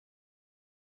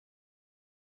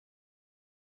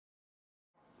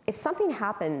if something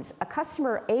happens, a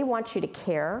customer, A, wants you to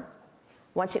care,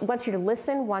 wants you to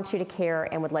listen, wants you to care,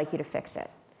 and would like you to fix it.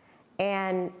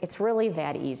 And it's really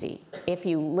that easy. If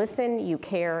you listen, you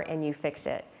care, and you fix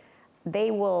it,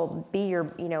 they will be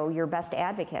your best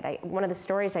advocate. One of the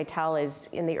stories I tell is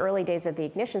in the early days of the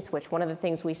ignition switch, one of the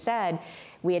things we said,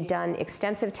 we had done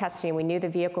extensive testing. We knew the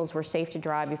vehicles were safe to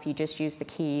drive if you just use the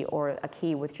key or a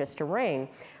key with just a ring.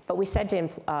 But we said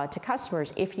to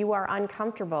customers, if you are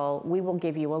uncomfortable, we will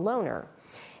give you a loaner.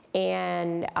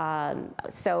 And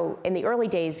so in the early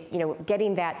days,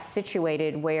 getting that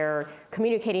situated where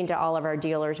communicating to all of our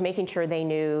dealers, making sure they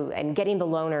knew, and getting the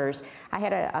loaners. I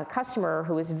had a customer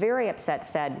who was very upset,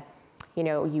 said,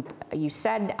 you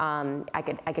said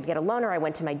I could get a loaner. I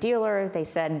went to my dealer. They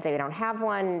said they don't have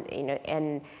one.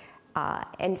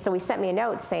 And so he sent me a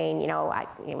note saying,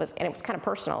 it was kind of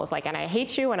personal. It was like, and I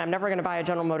hate you, and I'm never going to buy a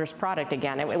General Motors product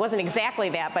again. It wasn't exactly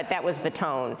that, but that was the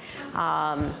tone.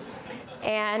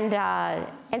 And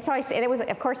so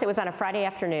of course, it was on a Friday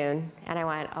afternoon, and I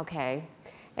went, okay.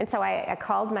 And so I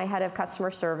called my head of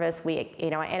customer service.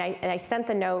 And I sent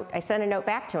a note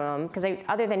back to him because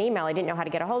other than email, I didn't know how to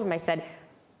get a hold of him. I said,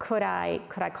 could I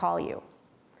call you?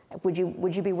 Would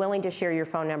you be willing to share your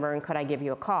phone number, and could I give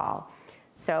you a call?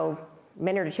 So a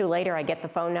minute or two later, I get the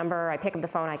phone number. I pick up the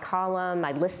phone. I call him.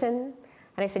 I listen.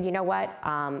 And I said, you know what,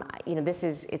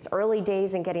 it's early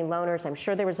days in getting loaners. I'm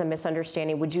sure there was a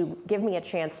misunderstanding. Would you give me a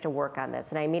chance to work on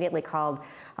this? And I immediately called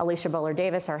Alicia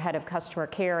Bowler-Davis, our head of customer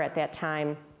care at that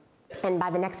time. And by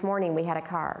the next morning, we had a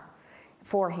car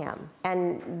for him.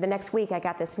 And the next week, I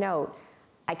got this note.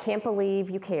 I can't believe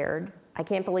you cared. I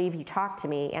can't believe you talked to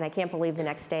me. And I can't believe the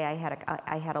next day I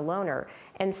had a loaner.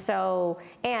 And so,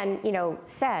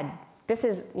 said, this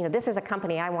is a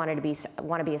company I want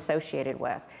to be associated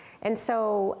with. And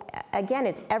so, again,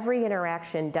 it's every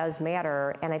interaction does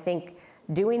matter, and I think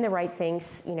doing the right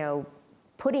things,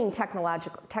 putting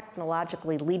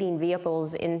technologically leading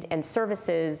vehicles and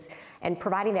services and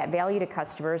providing that value to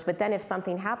customers, but then if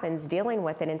something happens, dealing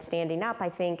with it and standing up, I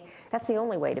think that's the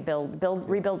only way to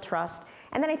rebuild trust.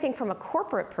 And then I think from a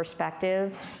corporate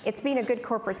perspective, it's being a good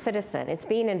corporate citizen. It's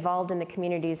being involved in the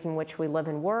communities in which we live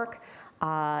and work,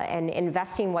 and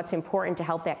investing what's important to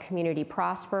help that community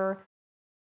prosper.